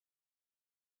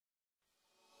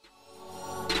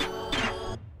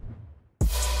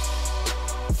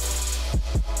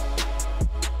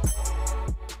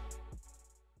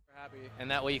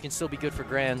and that way you can still be good for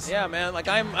grands. Yeah, man. Like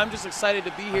I'm just excited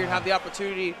to be here and have the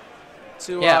opportunity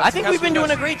to. Yeah, I think we've been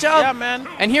doing a great job. Yeah, man.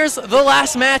 And here's the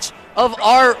last match of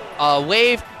our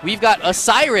wave. We've got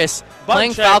Osiris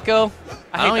playing Falco.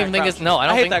 I don't even think it's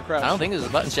I hate that crouch. I don't think this is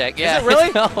a button check. Yeah. Is it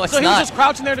really? No, it's so he not. was just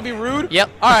crouching there to be rude? Yep.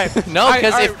 All right. No,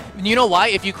 because you know why?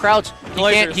 If you crouch,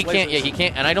 he can't. Yeah, he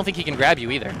can't. And I don't think he can grab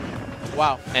you either.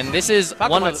 Wow. And this is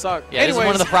Falco one might of suck. yeah, this is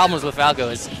one of the problems with Falco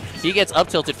is he gets up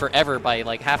tilted forever by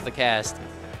like half the cast.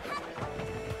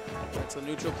 That's the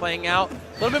neutral playing out. A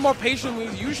little bit more patient than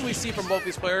we usually see from both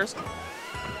these players.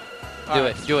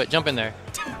 Do it. Jump in there.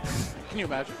 Can you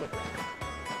imagine?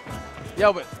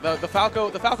 Yeah, but the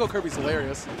Falco Kirby's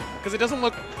hilarious because it doesn't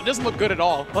look good at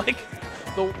all. Like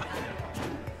it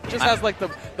just has like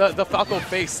the Falco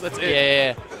face. That's it.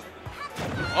 Yeah.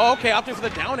 Oh, okay, opting for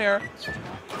the down air.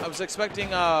 I was expecting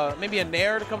maybe a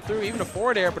nair to come through, even a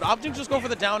forward air, but opting to just go for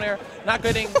the down air. Not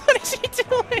getting. What is he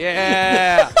doing?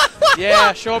 Yeah,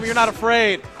 yeah. Show him you're not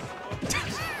afraid.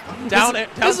 Down air.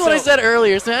 This is what I said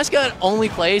earlier. SmashG0D only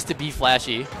plays to be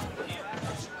flashy.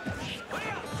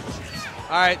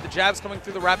 All right, the jab's coming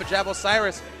through the rapid jab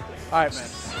Osiris. All right, man.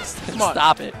 Come on.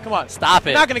 Stop it. Come on. Stop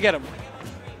it. You're not gonna get him.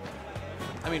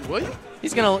 I mean, will you?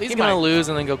 He's gonna lose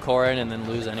and then go Corrin and then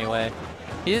lose anyway.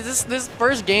 This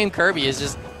first game Kirby is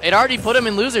just it already put him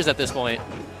in losers at this point.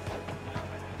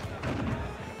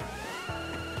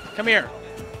 Come here.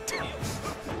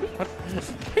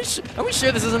 Are we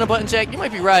sure this isn't a button check? You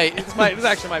might be right. This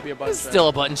actually might be a button check. Still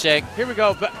a button check. Here we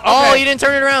go. But, okay. Oh, he didn't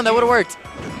turn it around. That would have worked.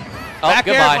 Oh, Back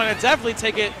goodbye. air is going to definitely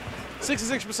take it.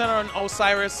 66% on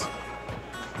Osiris.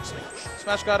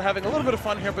 SmashG0D having a little bit of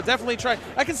fun here, but definitely try.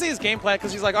 I can see his game plan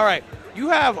because he's like, all right, you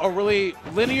have a really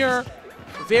linear,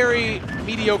 very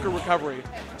mediocre recovery.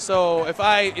 So if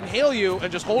I inhale you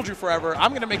and just hold you forever,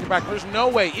 I'm going to make it back. There's no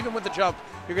way, even with the jump,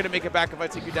 you're going to make it back if I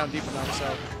take you down deep enough.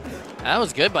 So that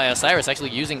was good by Osiris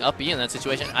actually using up B in that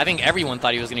situation. I think everyone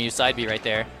thought he was going to use side B right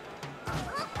there.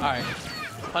 All right.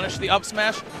 Punish the up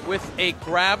smash with a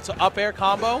grab to up air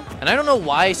combo. And I don't know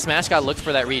why SmashG0D looked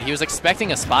for that read. He was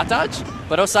expecting a spot dodge,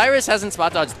 but Osiris hasn't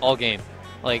spot dodged all game.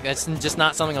 Like, that's just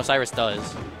not something Osiris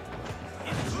does.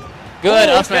 Good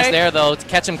up smash there, though, to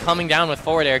catch him coming down with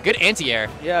forward air. Good anti-air.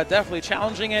 Yeah, definitely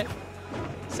challenging it.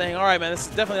 Saying, all right, man, this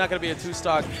is definitely not going to be a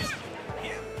two-stock.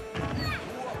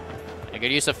 A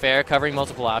good use of fair, covering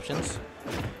multiple options.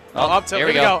 Oh, up tilt. Here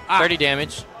we go. 30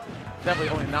 damage.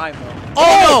 Definitely only 9, though.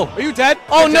 Oh, no! Are you dead?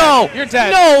 Oh, no! You're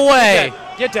dead. No way!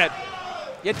 Get dead.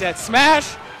 Get dead.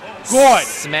 Smash. Good.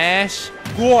 Smash.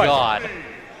 Good. God.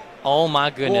 Oh,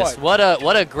 my goodness. Good.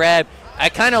 What a grab. I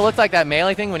kind of looked like that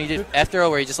melee thing when he did F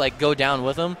throw where he just, like, go down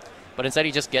with him. But instead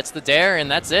he just gets the dare, and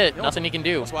that's it. Nothing he can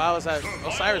do. What's wild is that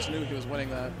Osiris knew he was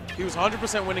winning that. He was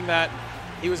 100% winning that.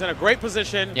 He was in a great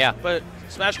position. Yeah. But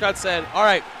SmashG0D said, all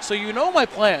right, so you know my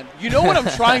plan. You know what I'm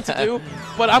trying to do,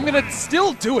 but I'm going to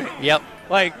still do it. Yep.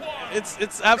 Like,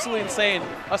 it's absolutely insane.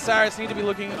 Osiris need to be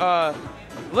looking a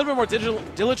little bit more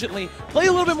diligently. Play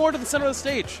a little bit more to the center of the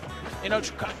stage. You know,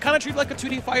 kind of treat like a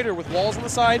 2D fighter with walls on the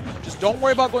side. Just don't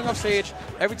worry about going off stage.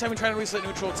 Every time you're trying to reset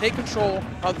neutral, take control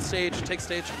of the stage, take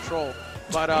stage control.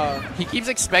 But he keeps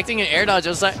expecting an air dodge.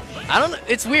 I don't know.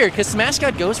 It's weird because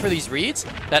SmashG0D goes for these reads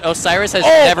that Osiris has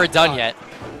never done yet.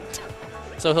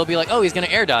 So he'll be like, oh, he's going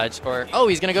to air dodge, or oh,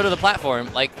 he's going to go to the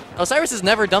platform. Like, Osiris has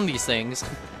never done these things.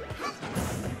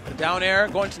 The down air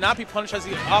going to not be punished as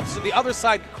the opposite, the other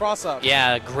side cross up.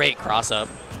 Yeah, great cross up.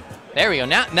 There we go.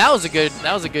 That was a good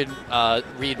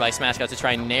read by SmashG0D to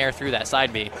try and nair through that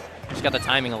side B. Just got the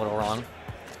timing a little wrong.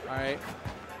 All right.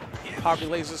 Poppy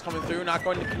lasers coming through, not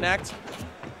going to connect.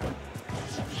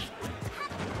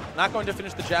 Not going to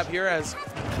finish the jab here as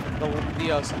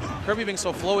the Kirby being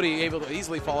so floaty, able to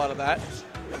easily fall out of that.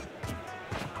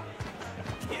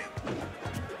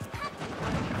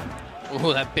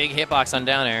 Ooh, that big hitbox on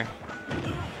down air.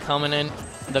 Coming in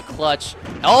the clutch.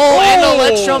 Oh, and the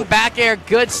ledge trump back air.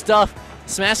 Good stuff.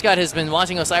 SmashG0D has been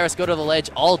watching Osiris go to the ledge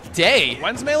all day.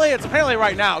 When's melee? It's apparently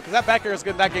right now, because that back air is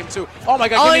good in that game too. Oh my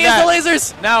god, oh, give me he that. has the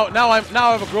lasers. Now I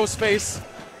have a gross face.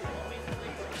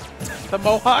 The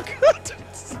mohawk.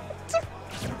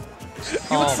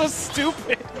 He looks so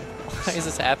stupid. Why is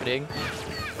this happening?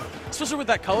 Especially with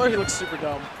that color, he looks super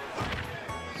dumb.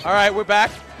 All right, we're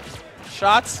back.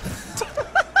 Shots.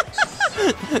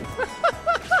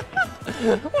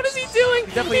 What is he doing?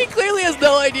 He clearly has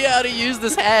no idea how to use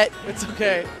this hat. It's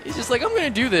okay. He's just like, I'm going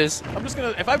to do this.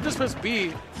 If I just press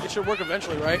B, it should work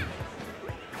eventually, right?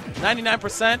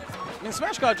 99%. I mean,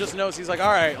 SmashG0D just knows. He's like,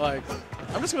 all right, like,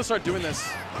 I'm just going to start doing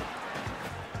this.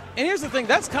 And here's the thing.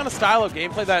 That's kind of style of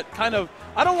gameplay that kind of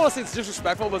I don't want to say it's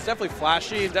disrespectful, but it's definitely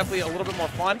flashy and definitely a little bit more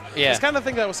fun. Yeah. It's kind of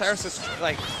thing that Osiris has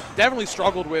like definitely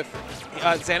struggled with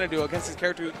Xanadu against these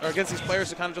characters or against these players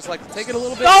to kind of just like take it a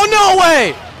little bit. Oh, no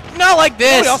way! Not like You know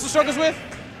what this! he also struggles with?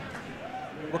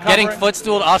 Getting Recovering.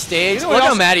 footstooled off stage. You know Look what how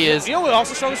also- mad he is. You know what he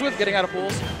also struggles with? Getting out of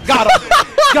pools. Got him.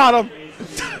 Got him.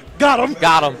 Got him.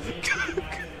 Got him.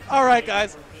 All right,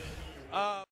 guys.